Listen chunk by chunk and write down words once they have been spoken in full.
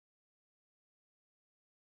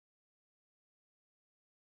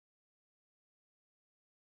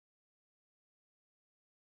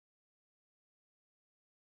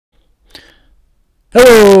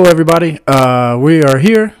Hello, everybody. We are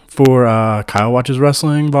here for Kyle Watches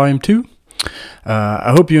Wrestling Volume 2.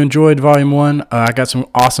 I hope you enjoyed Volume 1. I got some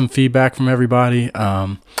awesome feedback from everybody.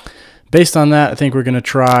 Based on that, I think we're going to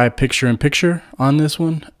try picture-in-picture on this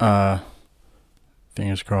one.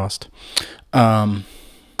 Fingers crossed. And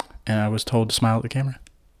I was told to smile at the camera.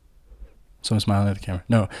 So I'm smiling at the camera.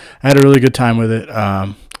 No, I had a really good time with it.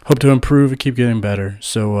 Hope to improve and keep getting better.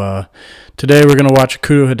 So today we're going to watch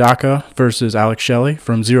Kudo Hidaka versus Alex Shelley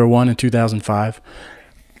from 01 in 2005.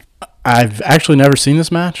 I've actually never seen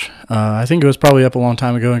this match. I think it was probably up a long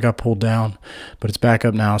time ago and got pulled down, but it's back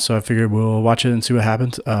up now, so I figured we'll watch it and see what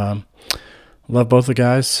happens. Love both the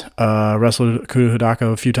guys. Wrestled Kudo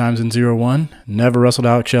Hidaka a few times in 01. Never wrestled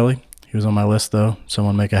Alex Shelley. He was on my list, though.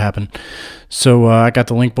 Someone make it happen. So I got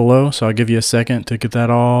the link below, so I'll give you a second to get that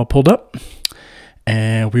all pulled up.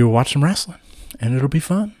 And we will watch some wrestling, and it'll be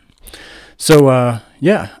fun. So,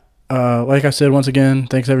 like I said, once again,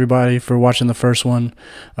 thanks everybody for watching the first one.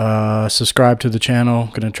 Subscribe to the channel.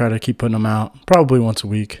 Going to try to keep putting them out probably once a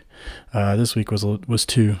week. This week was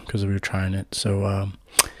 2 because we were trying it. So,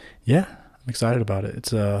 yeah, I'm excited about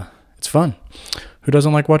it. It's fun. Who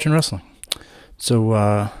doesn't like watching wrestling? So,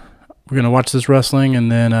 we're going to watch this wrestling,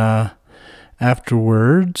 and then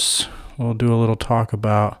afterwards, we'll do a little talk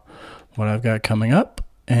about what I've got coming up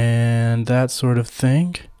and that sort of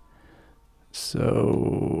thing.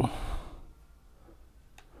 So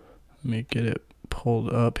let me get it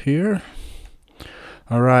pulled up here.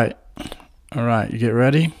 All right, you get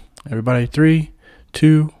ready, everybody? 3,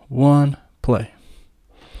 2, 1, play.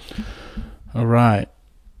 All right,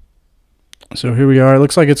 so here we are. It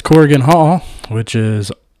looks like it's Korakuen Hall, which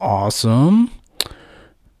is awesome.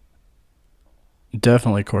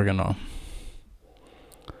 Definitely Korakuen Hall.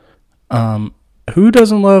 Who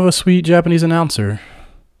doesn't love a sweet Japanese announcer?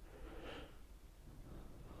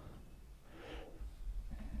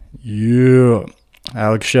 Yeah,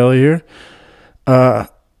 Alex Shelley here.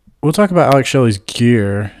 We'll talk about Alex Shelley's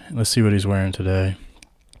gear. Let's see what he's wearing today.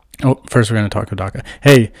 Oh, first we're going to talk Hidaka.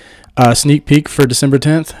 Hey, sneak peek for December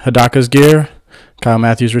 10th. Hidaka's gear, Kyle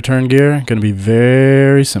Matthews' return gear, going to be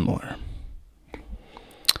very similar.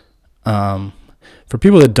 For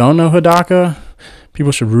people that don't know Hidaka,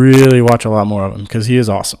 people should really watch a lot more of him because he is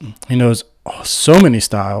awesome. He knows so many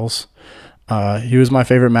styles. He was my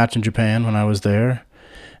favorite match in Japan when I was there.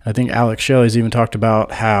 I think Alex Shelley's even talked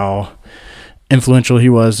about how influential he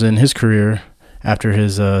was in his career after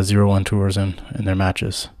his 01 tours and their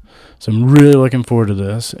matches. So I'm really looking forward to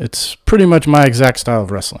this. It's pretty much my exact style of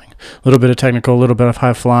wrestling. A little bit of technical, a little bit of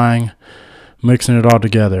high flying, mixing it all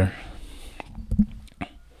together.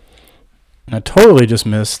 And I totally just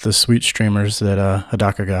missed the sweet streamers that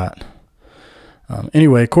Hidaka got.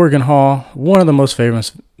 Anyway, Korakuen Hall, one of the most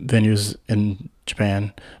famous venues in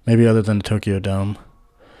Japan, maybe other than the Tokyo Dome.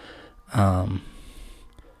 Collar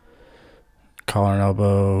and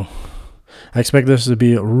elbow. I expect this to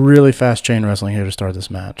be a really fast chain wrestling here to start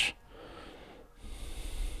this match.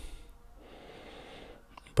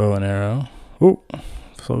 Bow and arrow. Ooh,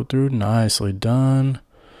 flow through, nicely done.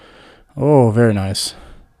 Oh, very nice.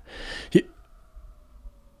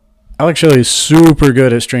 Alex Shelley is super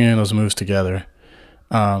good at stringing those moves together.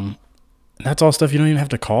 That's all stuff you don't even have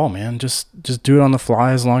to call, man. Just do it on the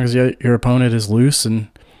fly as long as your opponent is loose and,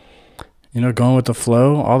 going with the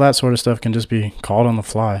flow. All that sort of stuff can just be called on the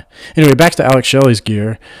fly. Anyway, back to Alex Shelley's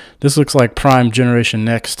gear. This looks like Prime Generation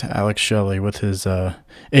Next Alex Shelley with his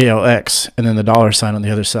ALX and then the $sign on the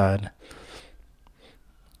other side.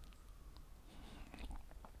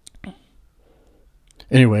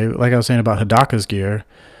 Anyway, like I was saying about Hidaka's gear,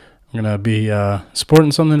 I'm going to be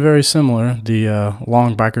sporting something very similar. The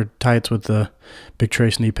long biker tights with the big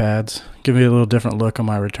trace knee pads. Give me a little different look on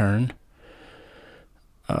my return.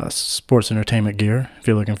 Sports entertainment gear, if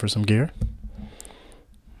you're looking for some gear.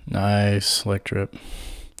 Nice slick drip.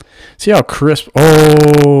 See how crisp.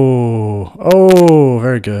 Oh,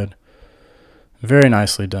 very good. Very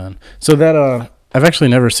nicely done. So that I've actually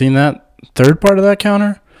never seen that third part of that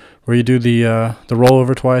counter, where you do the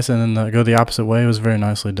rollover twice and then go the opposite way. It was very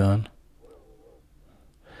nicely done.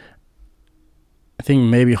 I think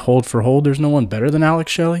maybe hold for hold. There's no one better than Alex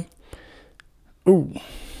Shelley. Ooh.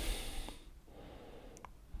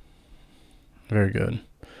 Very good.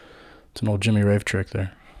 It's an old Jimmy Rave trick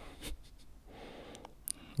there.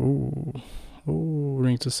 Ooh. Ooh,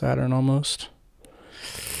 Rings of Saturn almost.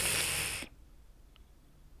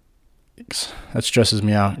 That stresses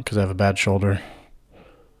me out because I have a bad shoulder.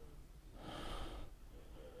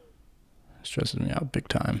 Stresses me out big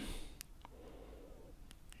time.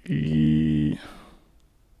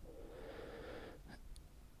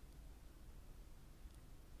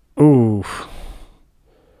 Ooh.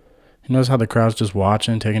 You notice how the crowd's just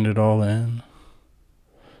watching, taking it all in.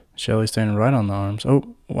 Shelly standing right on the arms.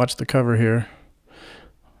 Oh, watch the cover here.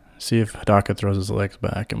 See if Hidaka throws his legs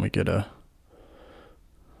back and we get a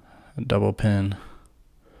double pin.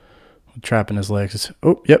 Trapping his legs.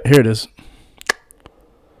 Oh, yep, here it is.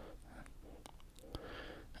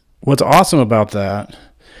 What's awesome about that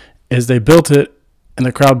is they built it and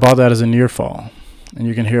the crowd bought that as a near fall. And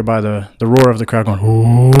you can hear by the roar of the crowd going,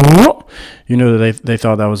 "Whoa!" You know that they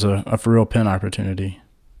thought that was a for real pin opportunity.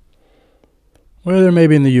 Whether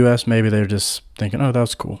maybe in the U.S., maybe they're just thinking, oh, that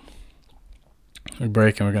was cool. We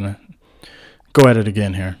break and we're going to go at it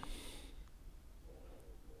again here.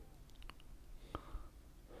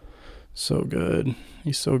 So good.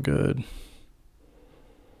 He's so good.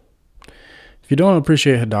 If you don't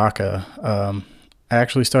appreciate Hidaka, I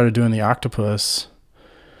actually started doing the octopus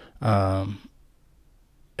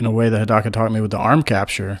in a way that Hidaka taught me with the arm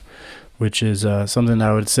capture, which is something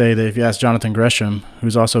I would say that if you ask Jonathan Gresham,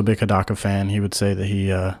 who's also a big Hidaka fan, he would say that he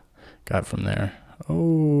got from there.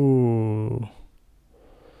 Oh,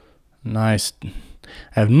 nice. I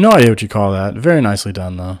have no idea what you call that. Very nicely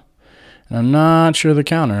done, though. And I'm not sure the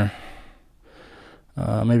counter.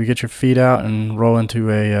 Maybe get your feet out and roll into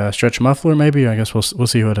a stretch muffler, maybe. I guess we'll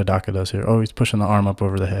see what Hidaka does here. Oh, he's pushing the arm up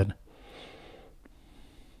over the head.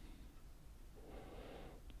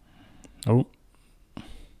 Oh.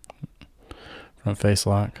 Front face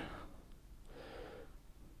lock.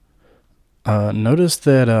 Notice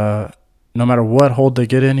that no matter what hold they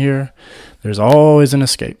get in here, there's always an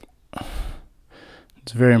escape.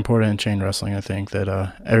 It's very important in chain wrestling, I think,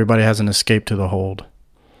 that everybody has an escape to the hold.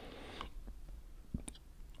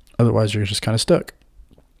 Otherwise, you're just kind of stuck.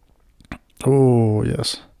 Oh,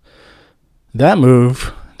 yes. That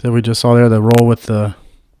move that we just saw there, the roll with the,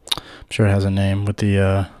 I'm sure it has a name, with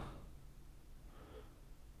the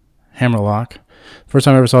hammer lock. First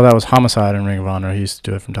time I ever saw that was Homicide in Ring of Honor. He used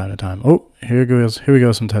to do it from time to time. Oh, here we go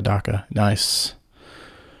some Hidaka. Nice.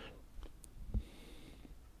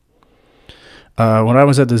 When I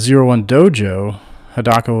was at the 01 Dojo,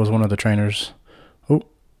 Hidaka was one of the trainers.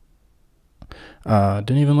 Oh,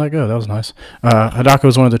 didn't even let go. That was nice. Hidaka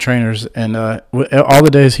was one of the trainers, and all the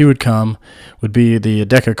days he would come would be the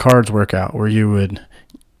deck of cards workout, where you would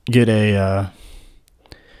get a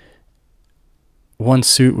one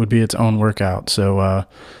suit would be its own workout. So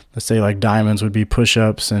let's say like diamonds would be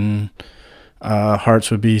push-ups, and hearts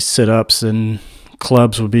would be sit-ups, and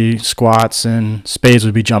clubs would be squats, and spades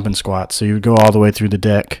would be jumping squats. So you would go all the way through the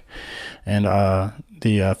deck. And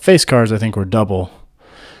the face cards, I think, were double.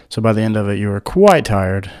 So by the end of it, you were quite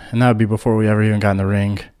tired. And that would be before we ever even got in the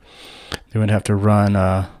ring. They would have to run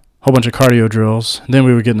a whole bunch of cardio drills. Then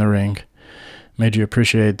we would get in the ring. Made you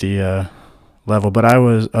appreciate the level, but I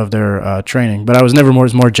was of their training. But I was never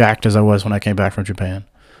more jacked as I was when I came back from Japan.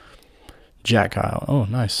 Jack Kyle. Oh,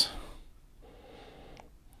 nice.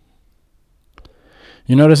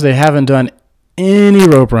 You notice they haven't done any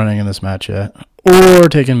rope running in this match yet, or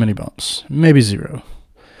taken many bumps. Maybe 0.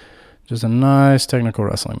 Just a nice technical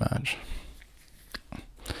wrestling match.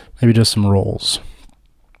 Maybe just some rolls.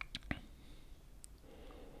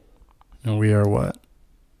 And we are what?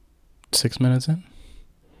 6 minutes in?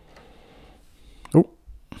 Oh,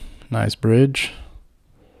 nice bridge.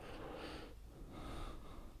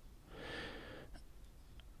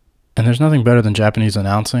 And there's nothing better than Japanese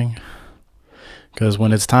announcing, because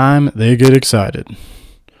when it's time, they get excited.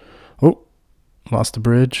 Oh, lost the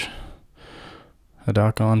bridge.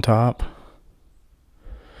 Hidaka on top.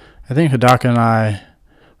 I think Hidaka and I,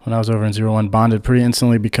 when I was over in 01, bonded pretty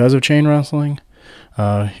instantly because of chain wrestling.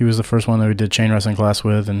 He was the first one that we did chain wrestling class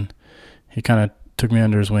with, and he kind of took me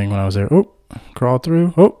under his wing when I was there. Oh, crawl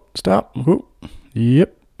through. Oh, stop. Oh,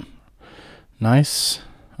 yep. Nice.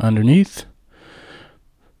 Underneath.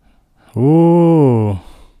 Oh.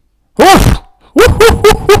 Oh!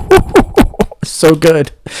 So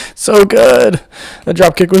good. So good. The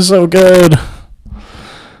drop kick was so good.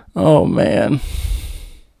 Oh, man.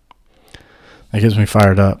 That gets me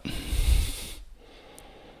fired up.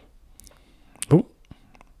 Oh.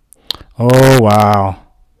 Oh, wow.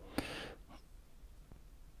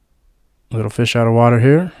 Little fish out of water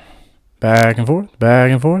here. Back and forth.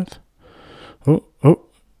 Back and forth. Oh, oh.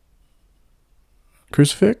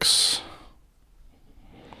 Crucifix.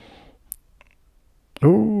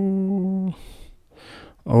 Oh.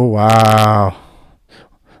 Oh, wow.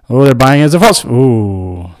 Oh, they're buying as a false.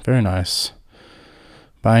 Oh, very nice.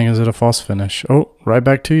 Buying as a false finish. Oh, right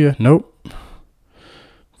back to you. Nope.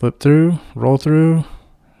 Flip through. Roll through.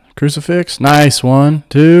 Crucifix. Nice. 1,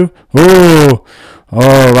 2. Oh.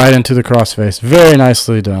 Oh, right into the crossface. Very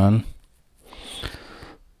nicely done.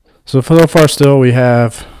 So far still we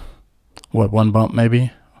have what, one bump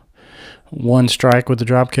maybe? One strike with the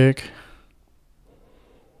drop kick.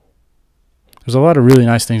 There's a lot of really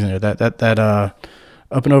nice things in there. That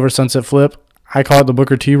up and over sunset flip. I call it the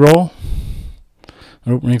Booker T roll.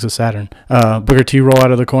 Oh, Rings of Saturn. Booker T roll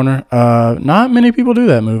out of the corner. Not many people do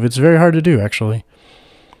that move. It's very hard to do, actually.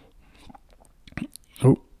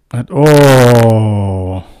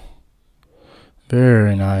 Oh,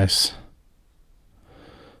 very nice.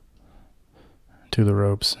 To the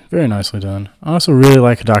ropes. Very nicely done. I also really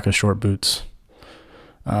like Hidaka's short boots.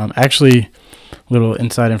 Actually, little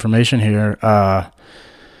inside information here.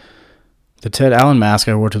 The Ted Allen mask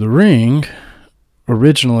I wore to the ring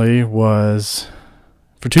originally was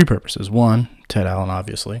for two purposes. One, Ted Allen,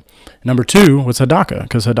 obviously. Number two was Hidaka,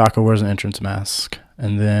 because Hidaka wears an entrance mask.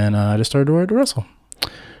 And then I just started to wear it to wrestle.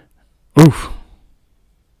 Oof.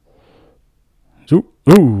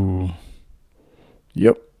 Ooh.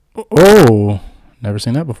 Yep. Oh. Never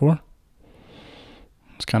seen that before.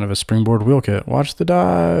 It's kind of a springboard wheel kick. Watch the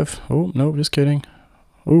dive. Oh, no, just kidding.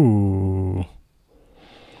 Ooh.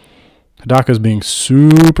 Hidaka's being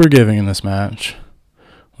super giving in this match,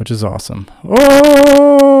 which is awesome.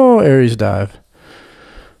 Oh, Aries dive.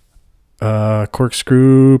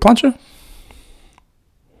 Corkscrew plancha.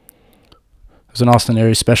 It was an Austin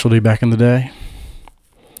Aries specialty back in the day.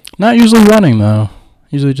 Not usually running, though.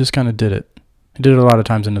 Usually just kind of did it. He did it a lot of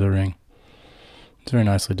times into the ring. It's very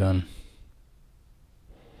nicely done.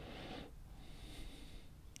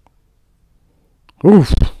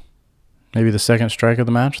 Oof. Maybe the second strike of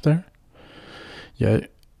the match there. Yeah,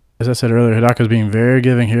 as I said earlier, Hidaka's being very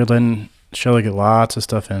giving here, letting Shelley get lots of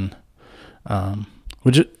stuff in.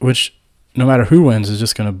 Which no matter who wins is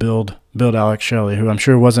just going to build Alex Shelley, who I'm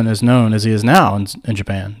sure wasn't as known as he is now in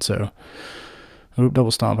Japan. So, oop,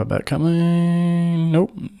 double stomp, I bet coming.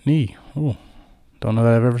 Nope, knee. Oh, don't know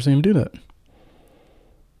that I've ever seen him do that.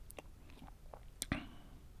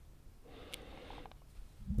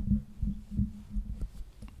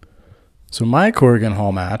 So my Corrigan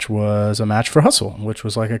Hall match was a match for Hustle, which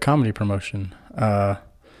was like a comedy promotion. I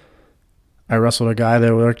wrestled a guy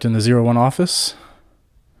that worked in the 01 office.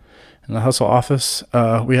 In the Hustle office,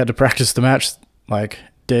 we had to practice the match like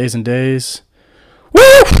days and days. Woo!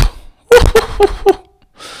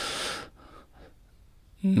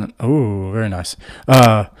 Oh, very nice.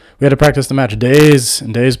 We had to practice the match days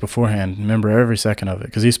and days beforehand. Remember every second of it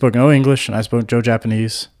because he spoke no English and I spoke no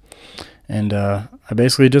Japanese. And I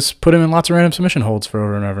basically just put him in lots of random submission holds for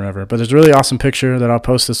over and over and over. But there's a really awesome picture that I'll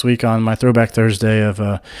post this week on my Throwback Thursday of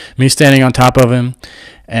me standing on top of him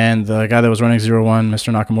and the guy that was running 01,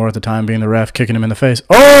 Mr. Nakamura at the time, being the ref, kicking him in the face.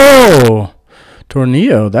 Oh!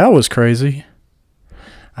 Tornillo. That was crazy.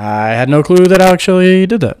 I had no clue that Alex Shelley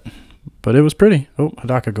did that. But it was pretty. Oh,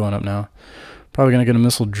 Hidaka going up now. Probably going to get a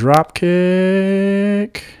missile drop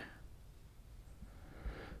kick.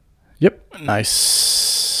 Yep.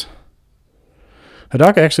 Nice.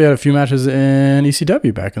 Hidaka actually had a few matches in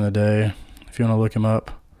ECW back in the day, if you want to look him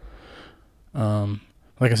up.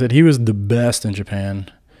 Like I said, he was the best in Japan.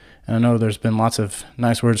 And I know there's been lots of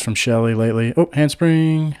nice words from Shelley lately. Oh,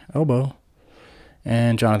 handspring, elbow.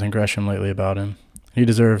 And Jonathan Gresham lately about him. He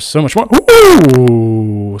deserves so much more.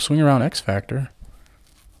 Ooh! Swing around X Factor.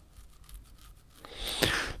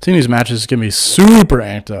 Seeing these matches get me super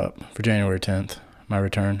amped up for January 10th, my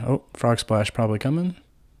return. Oh, Frog Splash probably coming.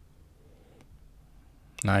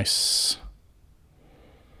 Nice.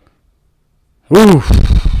 Ooh,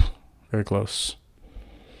 very close.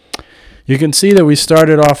 You can see that we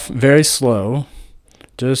started off very slow,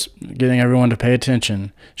 just getting everyone to pay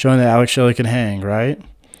attention, showing that Alex Shelley can hang, right?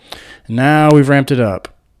 And now we've ramped it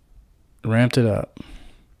up. Ramped it up.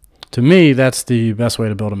 To me, that's the best way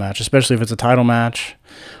to build a match, especially if it's a title match.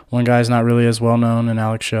 One guy's not really as well known in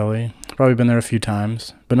Alex Shelley. Probably been there a few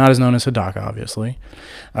times, but not as known as Hidaka, obviously.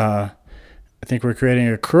 I think we're creating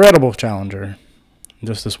a credible challenger in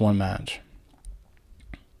just this one match.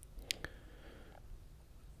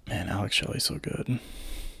 Man, Alex Shelley's so good.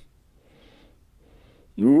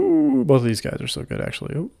 Ooh, both of these guys are so good,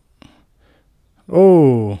 actually. Ooh.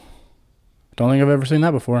 Oh, don't think I've ever seen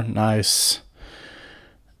that before. Nice.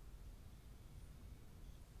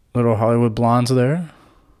 Little Hollywood Blondes there.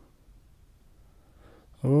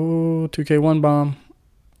 Oh, 2K1 bomb.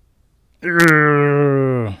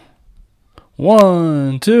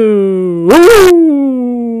 1, 2.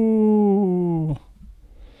 Woo!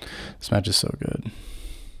 This match is so good.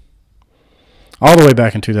 All the way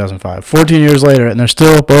back in 2005. 14 years later, and they're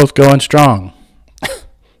still both going strong.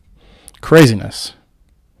 Craziness.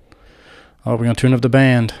 Oh, we're going to tune up the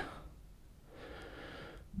band.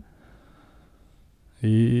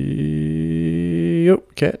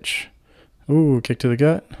 Yep, catch. Ooh, kick to the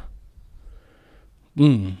gut.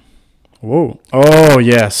 Whoa. Oh,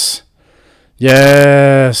 yes.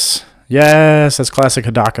 Yes. Yes. That's classic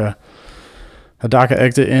Hidaka. Hidaka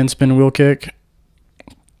exit in, spin wheel kick.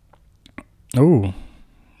 Ooh.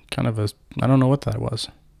 Kind of a... I don't know what that was.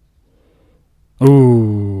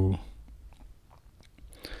 Ooh.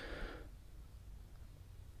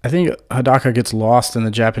 I think Hidaka gets lost in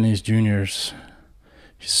the Japanese juniors.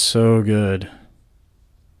 He's so good.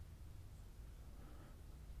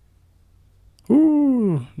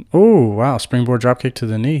 Ooh. Oh, wow. Springboard dropkick to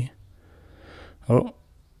the knee. Oh.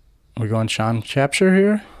 We're going Sean Chapshire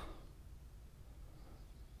here.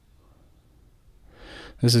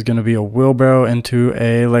 This is going to be a wheelbarrow into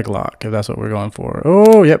a leg lock, if that's what we're going for.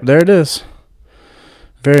 Oh, yep. There it is.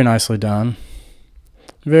 Very nicely done.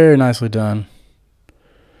 Very nicely done.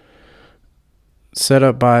 Set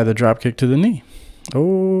up by the drop kick to the knee.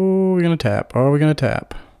 Oh, we're going to tap. Oh, we're going to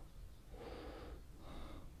tap.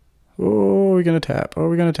 Oh, we're going to tap. Oh,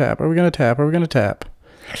 we're going to tap. Are we going to tap? Are we going to tap?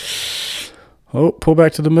 Oh, pull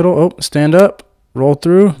back to the middle. Oh, stand up. Roll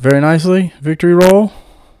through. Very nicely. Victory roll.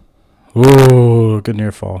 Oh, good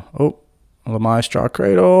near fall. Oh, Lamai straw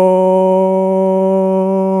cradle.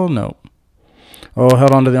 No. Oh,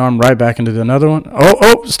 held onto the arm right back into the another one.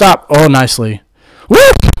 Oh, stop. Oh, nicely. Woo!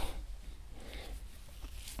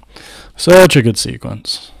 Such a good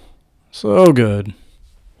sequence. So good.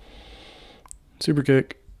 Super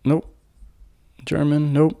kick. Nope.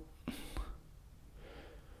 German. Nope.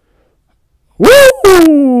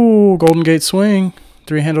 Woo! Golden Gate swing.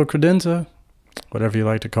 Three-handled credenza. Whatever you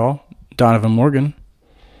like to call. Donovan Morgan.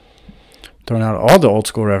 Throwing out all the old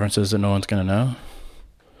school references that no one's going to know.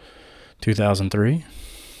 2003.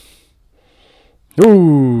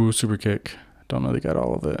 Ooh, super kick. Don't know they got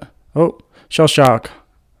all of it. Oh, shell shock.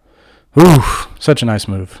 Ooh, such a nice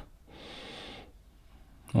move.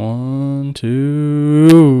 1,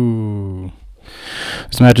 2.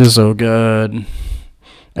 This match is so good.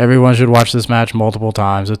 Everyone should watch this match multiple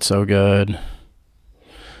times. It's so good.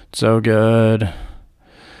 So good.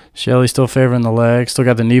 Shelly still favoring the leg. Still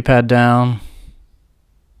got the knee pad down.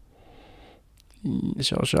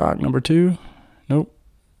 Shell shock number 2. Nope.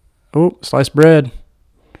 Oh, sliced bread.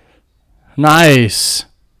 Nice.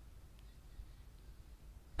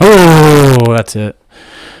 Oh, that's it.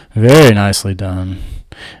 Very nicely done.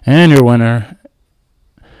 And your winner,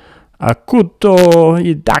 Akuto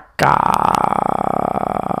Hidaka.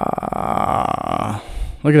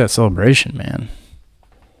 Look at that celebration, man.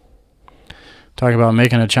 Talk about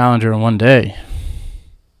making a challenger in one day.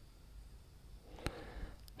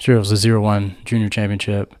 Sure, it was a 0-1 junior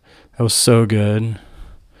championship. That was so good.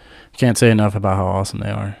 Can't say enough about how awesome they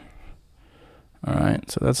are. All right,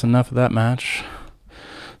 so that's enough of that match.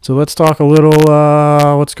 So let's talk a little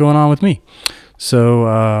what's going on with me. So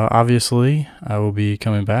obviously, I will be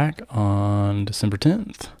coming back on December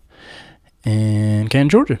 10th in Canton,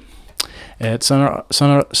 Georgia, at Southern.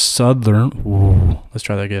 Let's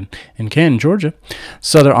try that again. In Canton, Georgia,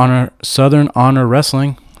 Southern Honor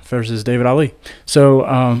Wrestling versus David Ali.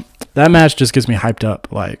 So that match just gets me hyped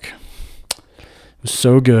up. Like, it was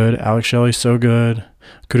so good. Alex Shelley's so good.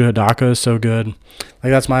 Kuda Hidaka is so good.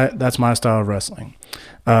 Like, that's my style of wrestling.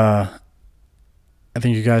 I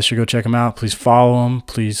think you guys should go check them out. Please follow them.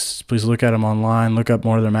 Please look at them online. Look up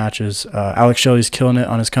more of their matches. Alex Shelley's killing it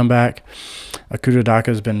on his comeback. Kuda Hidaka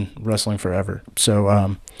has been wrestling forever.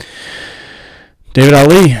 So David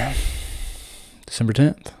Ali, December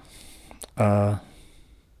 10th.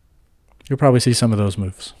 You'll probably see some of those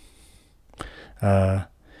moves.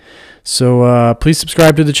 So please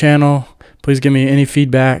subscribe to the channel. Please give me any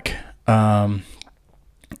feedback.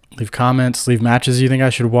 Leave comments, leave matches you think I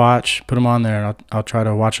should watch. Put them on there, and I'll try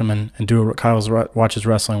to watch them and do a Kyle's Watches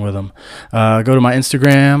Wrestling with them. Go to my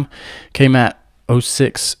Instagram,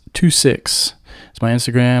 kmat0626. It's my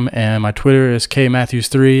Instagram, and my Twitter is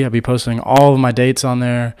kmatthews3. I'll be posting all of my dates on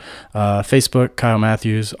there. Facebook, Kyle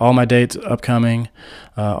Matthews. All my dates upcoming,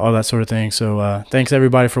 all that sort of thing. So thanks,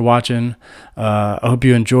 everybody, for watching. I hope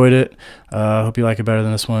you enjoyed it. I hope you like it better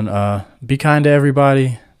than this one. Be kind to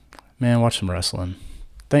everybody. Man, watch some wrestling.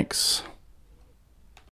 Thanks.